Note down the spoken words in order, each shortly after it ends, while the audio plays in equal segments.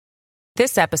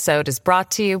This episode is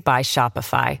brought to you by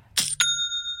Shopify.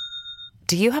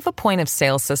 Do you have a point of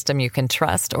sale system you can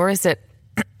trust, or is it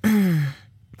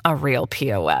a real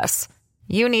POS?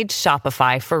 You need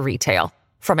Shopify for retail.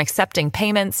 From accepting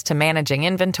payments to managing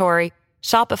inventory,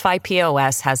 Shopify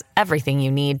POS has everything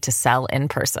you need to sell in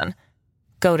person.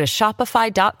 Go to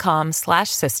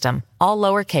shopify.com/system, all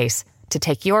lowercase, to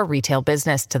take your retail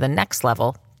business to the next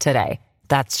level today.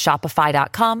 That's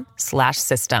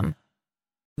shopify.com/system.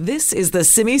 This is the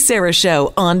Simi Sara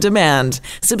Show on demand.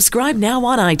 Subscribe now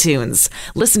on iTunes.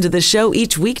 Listen to the show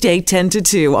each weekday 10 to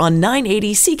 2 on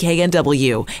 980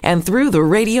 CKNW and through the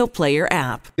Radio Player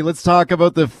app. Let's talk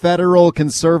about the federal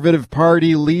Conservative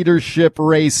Party leadership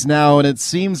race now, and it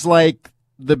seems like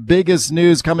the biggest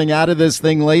news coming out of this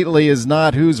thing lately is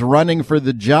not who's running for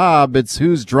the job, it's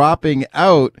who's dropping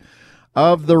out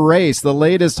of the race. The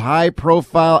latest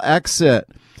high-profile exit,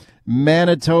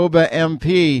 Manitoba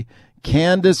MP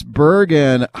Candice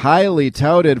Bergen, highly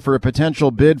touted for a potential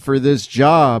bid for this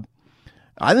job.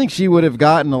 I think she would have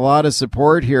gotten a lot of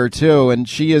support here, too, and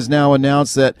she has now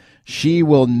announced that she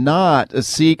will not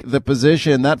seek the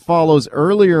position. That follows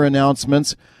earlier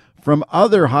announcements from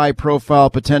other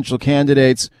high-profile potential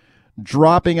candidates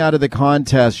dropping out of the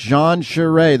contest. Jean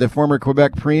Charest, the former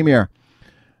Quebec premier,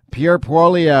 Pierre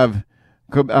Poilievre,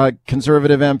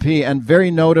 Conservative MP, and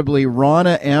very notably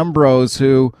Rona Ambrose,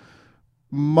 who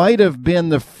might have been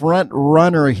the front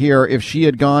runner here if she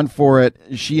had gone for it.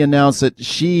 She announced that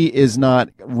she is not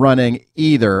running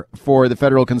either for the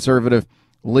federal Conservative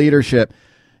leadership.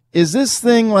 Is this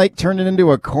thing like turning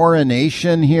into a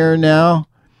coronation here now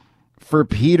for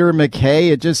Peter MacKay?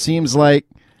 It just seems like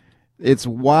it's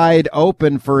wide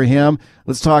open for him.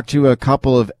 Let's talk to a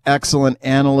couple of excellent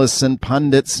analysts and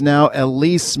pundits now.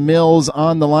 Elise Mills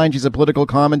on the line. She's a political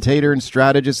commentator and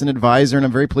strategist and advisor, and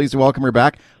I'm very pleased to welcome her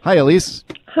back. Hi, Elise.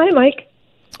 Hi, Mike.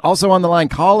 Also on the line,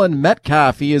 Colin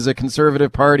Metcalfe. He is a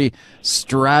Conservative Party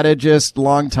strategist,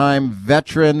 longtime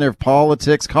veteran of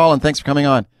politics. Colin, thanks for coming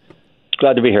on.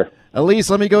 Glad to be here. Elise,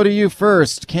 let me go to you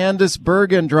first. Candice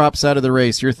Bergen drops out of the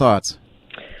race. Your thoughts?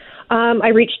 I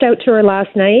reached out to her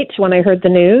last night when I heard the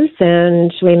news,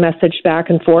 and we messaged back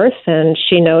and forth, and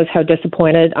she knows how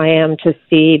disappointed I am to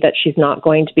see that she's not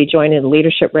going to be joining the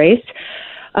leadership race.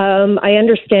 I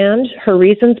understand her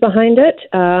reasons behind it,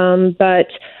 but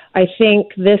I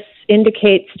think this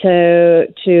indicates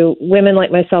to women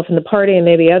like myself in the party and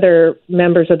maybe other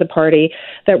members of the party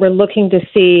that we're looking to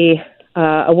see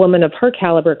a woman of her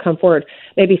caliber come forward,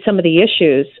 maybe some of the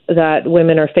issues that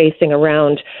women are facing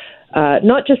around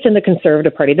not just in the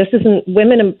Conservative Party. This isn't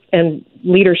women and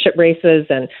leadership races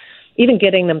and even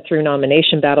getting them through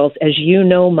nomination battles. As you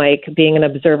know, Mike, being an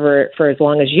observer for as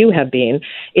long as you have been,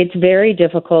 it's very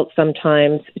difficult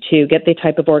sometimes to get the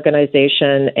type of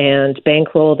organization and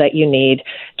bankroll that you need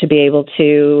to be able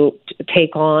to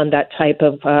take on that type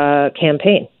of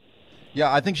campaign.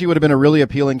 Yeah, I think she would have been a really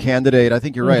appealing candidate. I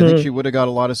think you're right. I think she would have got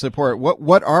a lot of support.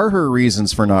 What are her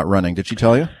reasons for not running? Did she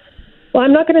tell you? Well,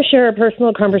 I'm not going to share a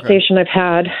personal conversation I've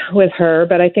had with her,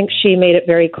 but I think she made it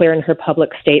very clear in her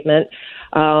public statement.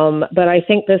 But I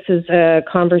think this is a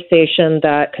conversation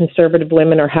that conservative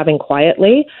women are having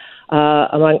quietly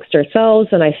amongst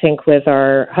ourselves, and I think with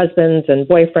our husbands and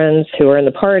boyfriends who are in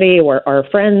the party, or our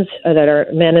friends that are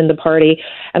men in the party.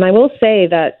 And I will say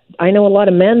that I know a lot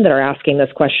of men that are asking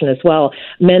this question as well,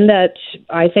 men that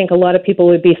I think a lot of people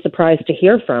would be surprised to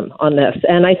hear from on this.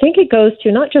 And I think it goes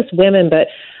to not just women, but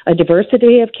a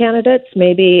diversity of candidates.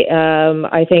 Maybe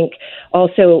I think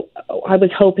also I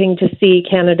was hoping to see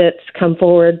candidates come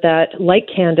forward that, like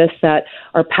Candice, that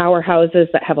are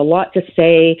powerhouses, that have a lot to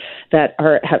say, that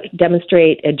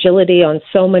demonstrate agility on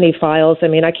so many files. I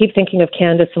mean, I keep thinking of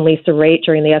Candice and Lisa Raitt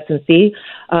during the SNC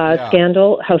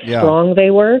scandal, how strong they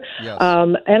were. Yes.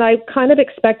 And I kind of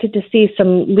expected to see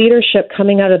some leadership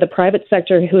coming out of the private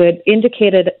sector who had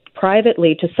indicated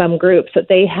privately to some groups that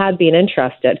they had been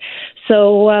interested.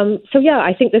 So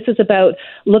I think this is about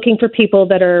looking for people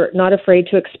that are not afraid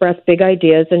to express big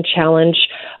ideas and challenge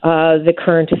the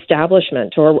current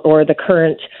establishment or the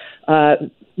current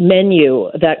menu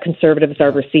that conservatives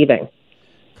are receiving.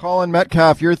 Colin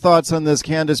Metcalfe, your thoughts on this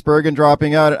Candice Bergen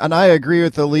dropping out? And I agree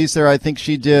with Elise there. I think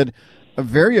she did a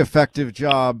very effective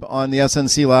job on the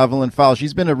SNC-Lavalin file.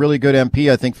 She's been a really good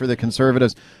MP, I think, for the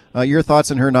Conservatives. Your thoughts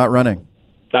on her not running?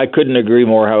 I couldn't agree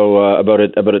more about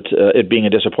it being a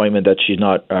disappointment that she's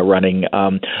not running.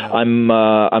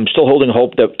 I'm still holding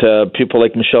hope that people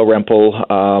like Michelle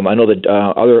Rempel, I know that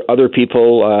other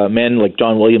people, men like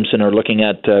John Williamson, are looking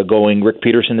at going. Rick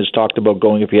Peterson has talked about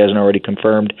going if he hasn't already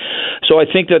confirmed. So I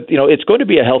think that it's going to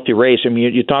be a healthy race. I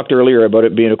mean, you talked earlier about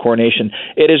it being a coronation.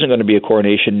 It isn't going to be a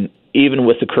coronation even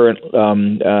with the current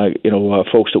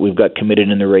folks that we've got committed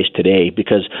in the race today,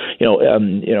 because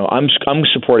I'm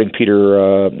supporting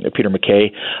Peter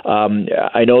MacKay.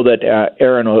 I know that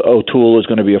Erin O'Toole is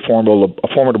going to be a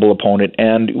formidable opponent,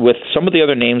 and with some of the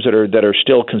other names that are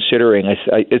still considering,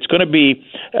 it's going to be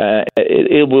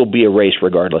it will be a race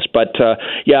regardless. But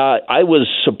I was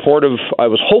supportive. I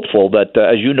was hopeful that,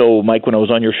 as you know, Mike, when I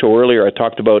was on your show earlier, I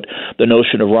talked about the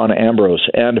notion of Rona Ambrose,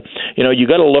 and you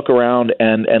got to look around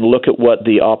and look at what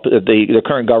the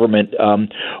current government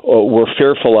were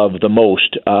fearful of the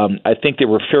most. I think they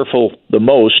were fearful the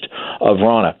most of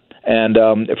Rona, and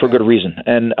for good reason.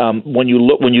 And when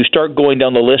you start going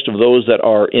down the list of those that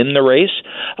are in the race,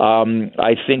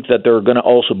 I think that they're going to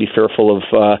also be fearful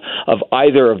of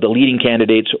either of the leading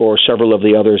candidates or several of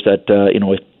the others that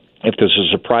if there's a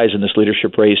surprise in this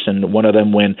leadership race and one of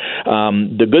them win.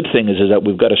 The good thing is that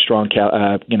we've got a strong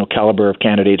caliber of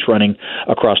candidates running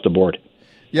across the board.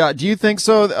 Yeah, do you think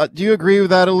so? Do you agree with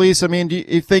that, Elise? I mean, do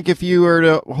you think if you were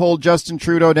to hold Justin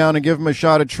Trudeau down and give him a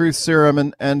shot of truth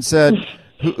serum and said,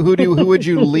 who would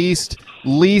you least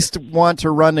want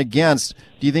to run against?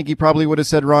 Do you think he probably would have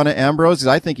said Rona Ambrose? 'Cause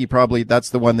I think that's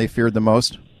the one they feared the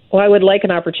most. Well, I would like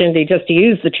an opportunity just to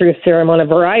use the truth serum on a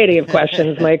variety of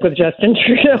questions, Mike, with Justin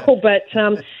Trudeau. But,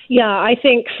 I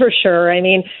think for sure. I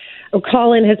mean,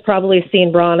 Colin has probably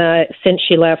seen Rona since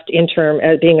she left interim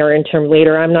as being our interim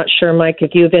leader. I'm not sure, Mike,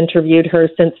 if you've interviewed her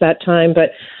since that time,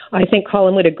 but I think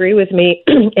Colin would agree with me.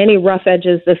 Any rough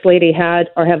edges this lady had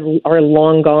are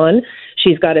long gone.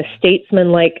 She's got a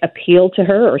statesman-like appeal to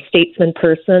her, or statesman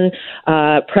person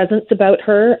presence about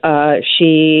her.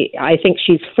 I think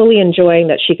she's fully enjoying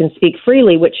that she can speak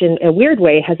freely, which in a weird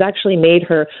way has actually made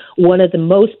her one of the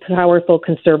most powerful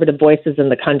conservative voices in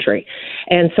the country.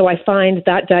 And so I find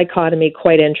that dichotomy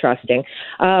quite interesting.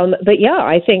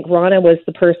 I think Rona was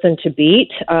the person to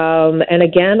beat. And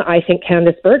again, I think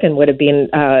Candice Bergen would have been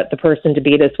the person to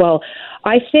beat as well.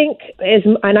 I think, I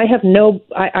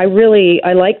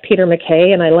like Peter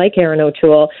MacKay and I like Erin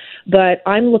O'Toole, but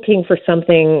I'm looking for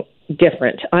something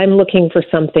different. I'm looking for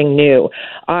something new.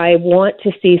 I want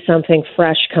to see something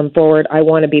fresh come forward. I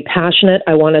want to be passionate.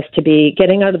 I want us to be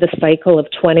getting out of the cycle of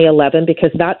 2011,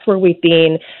 because that's where we've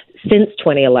been since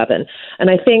 2011.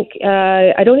 And I think,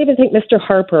 I don't even think Mr.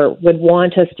 Harper would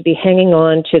want us to be hanging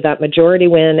on to that majority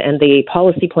win and the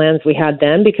policy plans we had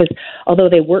then, because although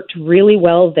they worked really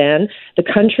well then, the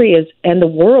country and the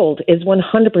world is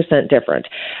 100% different.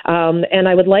 And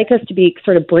I would like us to be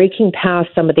sort of breaking past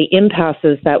some of the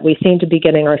impasses that we seem to be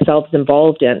getting ourselves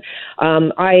involved in.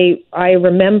 I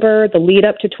remember the lead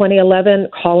up to 2011.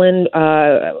 Colin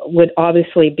would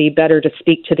obviously be better to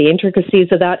speak to the intricacies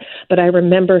of that, but I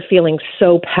remember feeling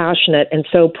so passionate and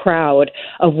so proud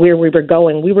of where we were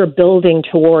going. We were building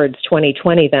towards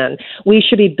 2020 then. We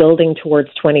should be building towards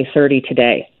 2030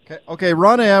 today. Okay,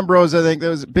 Rona Ambrose, I think that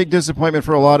was a big disappointment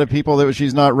for a lot of people that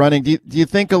she's not running. Do you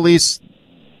think, Elise,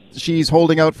 she's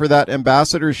holding out for that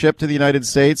ambassadorship to the United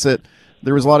States? That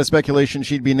there was a lot of speculation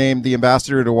she'd be named the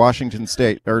ambassador to Washington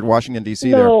State or Washington,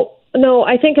 D.C. No,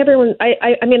 I think everyone,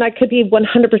 I mean, I could be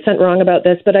 100% wrong about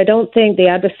this, but I don't think the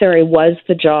adversary was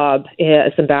the job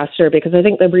as ambassador, because I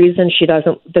think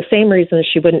the same reasons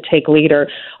she wouldn't take leader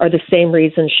are the same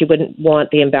reasons she wouldn't want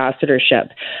the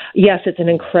ambassadorship. Yes, it's an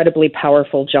incredibly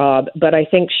powerful job, but I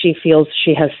think she feels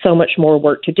she has so much more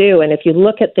work to do. And if you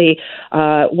look at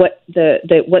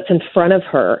what's in front of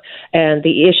her and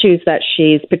the issues that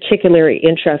she's particularly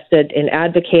interested in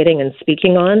advocating and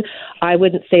speaking on, I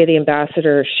wouldn't say the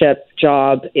ambassadorship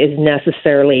job is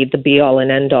necessarily the be-all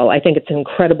and end-all. I think it's an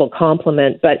incredible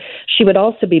compliment, but she would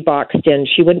also be boxed in.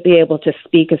 She wouldn't be able to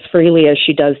speak as freely as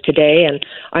she does today, and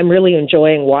I'm really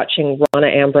enjoying watching Rona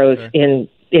Ambrose in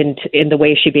the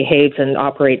way she behaves and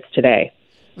operates today.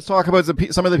 Let's talk about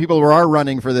some of the people who are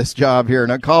running for this job here.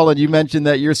 Now, Colin, you mentioned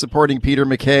that you're supporting Peter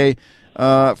MacKay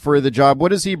for the job. What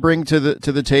does he bring to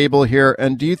the table here,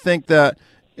 and do you think that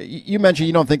you mentioned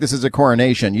you don't think this is a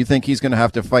coronation. You think he's going to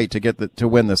have to fight to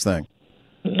win this thing?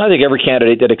 I think every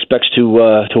candidate that expects to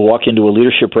walk into a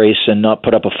leadership race and not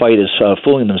put up a fight is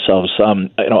fooling themselves.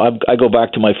 I go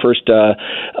back to my first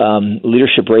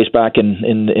leadership race back in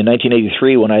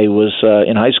 1983 when I was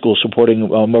in high school supporting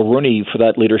Mulroney for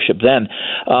that leadership. Then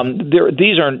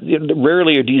these aren't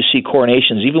rarely do you see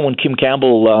coronations. Even when Kim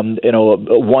Campbell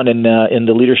won in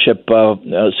the leadership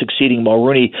succeeding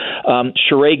Mulroney,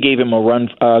 Charest gave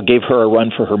her a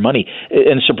run for her money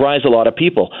and surprised a lot of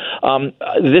people.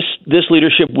 This leadership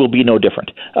leadership will be no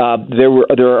different.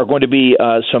 There are going to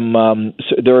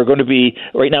be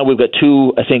right now we've got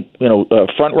two, I think,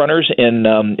 front runners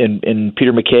in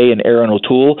Peter MacKay and Erin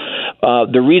O'Toole.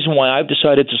 The reason why I've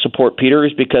decided to support Peter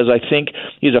is because I think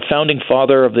he's a founding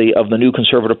father of the new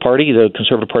Conservative Party, the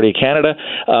Conservative Party of Canada.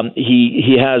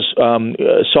 He has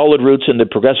solid roots in the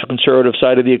progressive conservative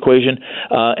side of the equation,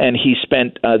 and he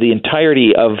spent the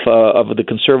entirety of the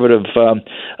Conservative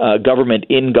government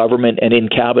and in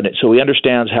cabinet. So he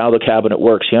understands how the cabinet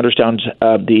works. He understands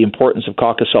the importance of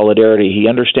caucus solidarity. He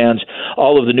understands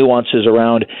all of the nuances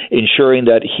around ensuring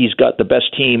that he's got the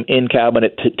best team in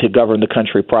cabinet to govern the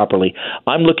country properly.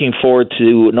 I'm looking forward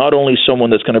to not only someone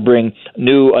that's going to bring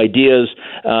new ideas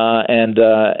and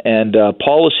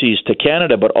policies to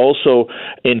Canada, but also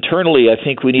internally, I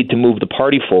think we need to move the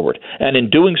party forward. And in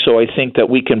doing so, I think that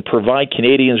we can provide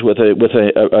Canadians with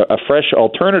a fresh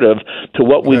alternative to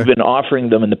what we've been offering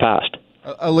them in the past.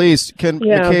 Elise, can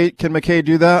MacKay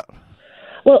do that?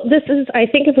 Well, I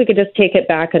think if we could just take it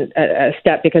back a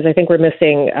step, because I think we're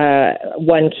missing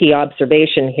one key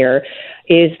observation here,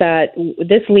 is that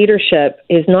this leadership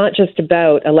is not just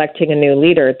about electing a new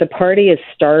leader. The party is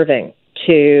starving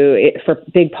for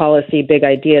big policy, big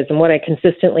ideas. And what I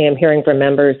consistently am hearing from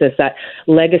members is that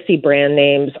legacy brand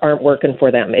names aren't working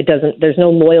for them. There's no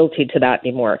loyalty to that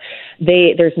anymore.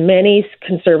 There's many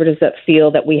Conservatives that feel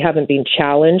that we haven't been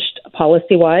challenged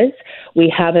policy-wise. We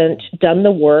haven't done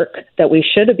the work that we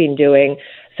should have been doing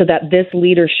so that this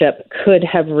leadership could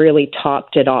have really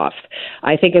topped it off.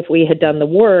 I think if we had done the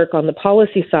work on the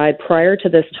policy side prior to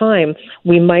this time,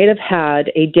 we might have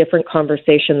had a different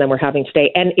conversation than we're having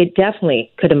today. And it definitely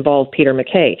could involve Peter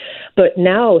MacKay. But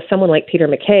now someone like Peter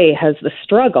MacKay has the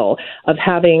struggle of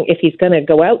having, if he's going to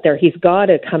go out there, he's got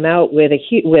to come out with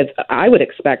I would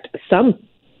expect, some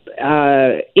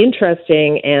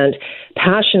interesting and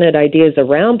passionate ideas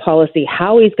around policy,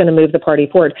 how he's going to move the party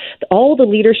forward. All the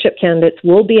leadership candidates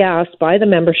will be asked by the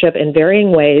membership in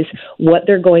varying ways what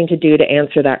they're going to do to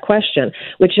answer that question,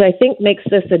 which I think makes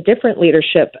this a different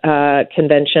leadership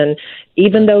convention,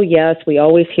 even though, yes, we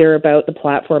always hear about the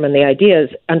platform and the ideas.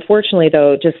 Unfortunately,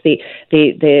 though, just the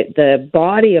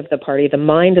body of the party, the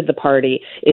mind of the party.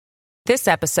 This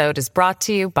episode is brought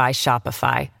to you by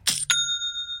Shopify.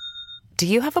 Do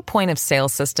you have a point of sale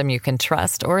system you can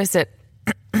trust, or is it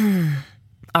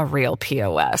a real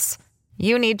POS?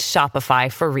 You need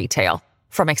Shopify for retail.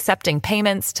 From accepting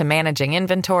payments to managing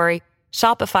inventory,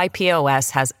 Shopify POS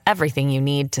has everything you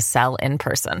need to sell in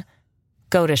person.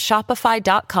 Go to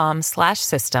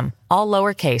shopify.com/system, all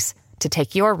lowercase, to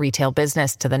take your retail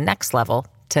business to the next level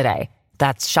today.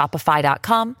 That's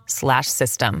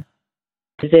shopify.com/system.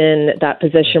 In that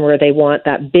position where they want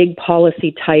that big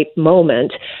policy type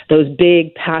moment, those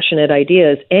big passionate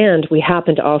ideas, and we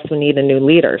happen to also need a new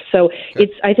leader. So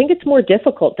I think it's more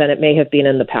difficult than it may have been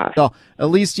in the past. So,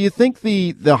 Elise, do you think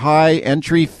the high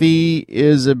entry fee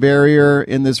is a barrier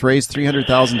in this race?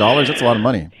 $300,000, that's a lot of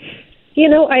money.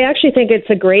 I actually think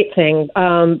it's a great thing.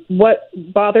 What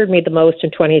bothered me the most in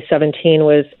 2017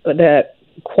 was the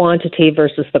quantity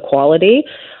versus the quality.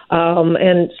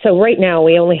 And so right now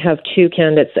we only have 2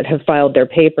 candidates that have filed their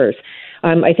papers.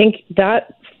 I think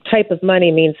that type of money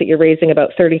means that you're raising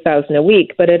about $30,000 a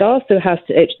week, but it also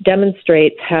it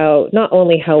demonstrates not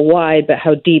only how wide, but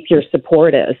how deep your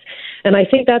support is. And I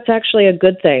think that's actually a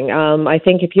good thing. I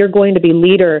think if you're going to be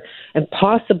leader and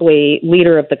possibly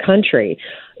leader of the country,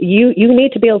 you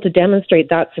need to be able to demonstrate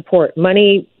that support.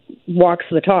 Money walks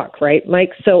the talk, right,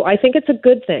 Mike? So I think it's a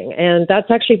good thing. And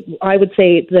that's actually, I would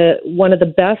say, one of the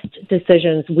best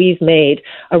decisions we've made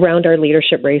around our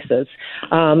leadership races.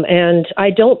 And I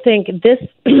don't think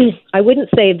I wouldn't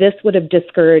say this would have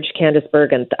discouraged Candice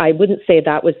Bergen. I wouldn't say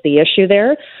that was the issue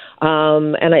there.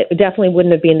 And it definitely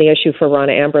wouldn't have been the issue for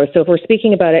Rona Ambrose. So if we're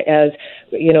speaking about it as,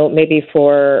 maybe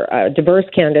for diverse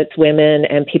candidates, women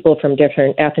and people from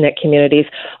different ethnic communities,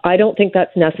 I don't think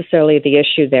that's necessarily the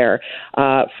issue there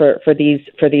for these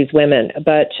women.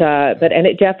 But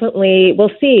it definitely,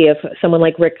 we'll see if someone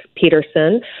like Rick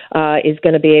Peterson is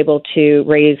going to be able to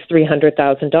raise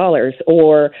 $300,000,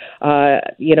 or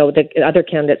the other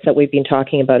candidates that we've been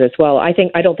talking about as well. I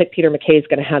don't think Peter MacKay is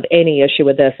going to have any issue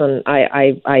with this, and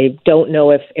I don't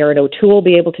know if Erin O'Toole will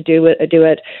be able to do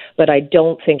it, but I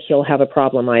don't think he'll have a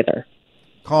problem either.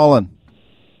 Colin,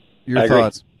 your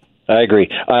thoughts? I agree.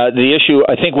 The issue,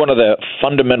 I think one of the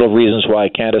fundamental reasons why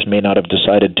Candace may not have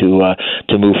decided to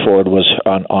move forward was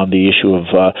on the issue of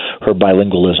her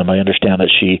bilingualism. I understand that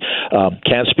she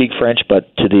can speak French,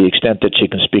 but to the extent that she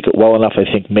can speak it well enough, I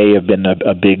think may have been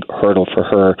a big hurdle for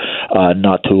her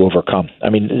not to overcome. I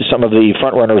mean, some of the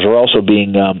frontrunners are also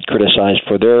being criticized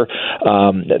for their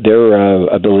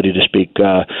ability to speak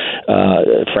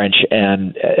French,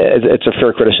 and it's a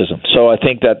fair criticism. So I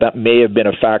think that may have been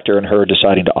a factor in her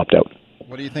deciding to opt out.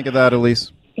 What do you think of that,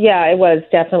 Elise? Yeah, it was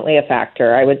definitely a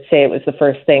factor. I would say it was the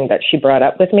first thing that she brought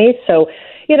up with me. So,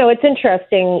 it's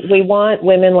interesting. We want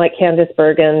women like Candace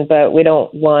Bergen, but we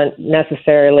don't want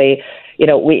necessarily,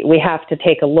 we have to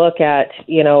take a look at,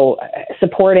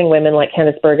 supporting women like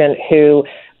Candace Bergen who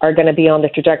are going to be on the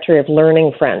trajectory of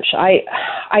learning French. I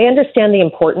understand the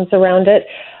importance around it.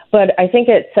 But I think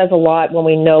it says a lot when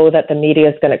we know that the media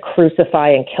is going to crucify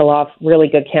and kill off really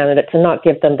good candidates and not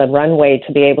give them the runway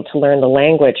to be able to learn the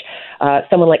language.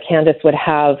 Someone like Candace would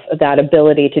have that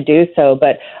ability to do so,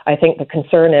 but I think the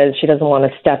concern is she doesn't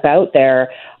want to step out there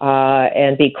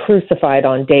and be crucified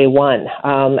on day one.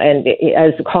 And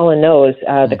as Colin knows,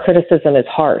 the criticism is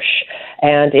harsh,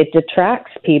 and it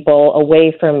detracts people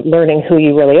away from learning who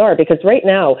you really are, because right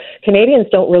now, Canadians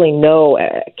don't really know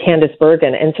Candace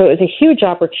Bergen, and so it was a huge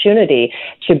opportunity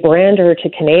to brand her to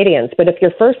Canadians. But if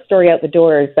your first story out the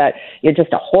door is that you're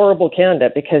just a horrible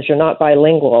candidate because you're not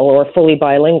bilingual or fully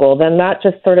bilingual, then that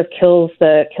just sort of kills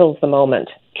the moment.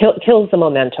 Kills the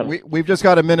momentum. We've just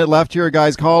got a minute left here,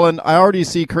 guys. Colin, I already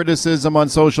see criticism on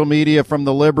social media from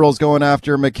the Liberals going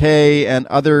after McKay and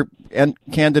other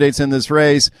candidates in this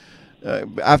race.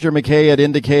 After McKay had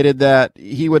indicated that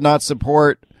he would not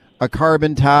support a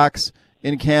carbon tax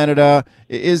in Canada.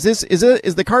 Is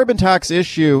the carbon tax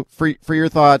issue, for your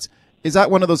thoughts, is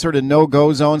that one of those sort of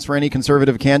no-go zones for any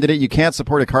Conservative candidate? You can't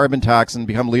support a carbon tax and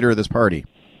become leader of this party.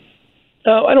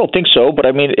 I don't think so, but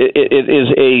I mean, it is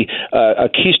a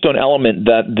keystone element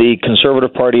that the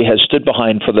Conservative Party has stood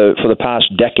behind for the past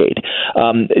decade.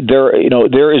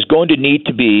 There is going to need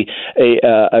to be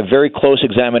a very close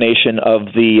examination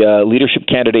of the leadership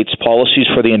candidates' policies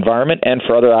for the environment and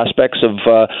for other aspects of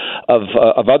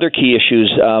other key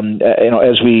issues.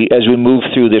 As we move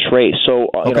through this race. So,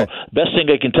 best thing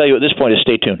I can tell you at this point is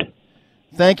stay tuned.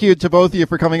 Thank you to both of you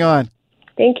for coming on.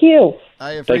 Thank you.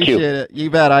 I appreciate it.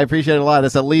 You bet. I appreciate it a lot.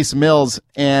 That's Elise Mills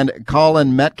and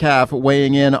Colin Metcalf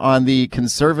weighing in on the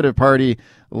Conservative Party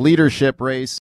leadership race.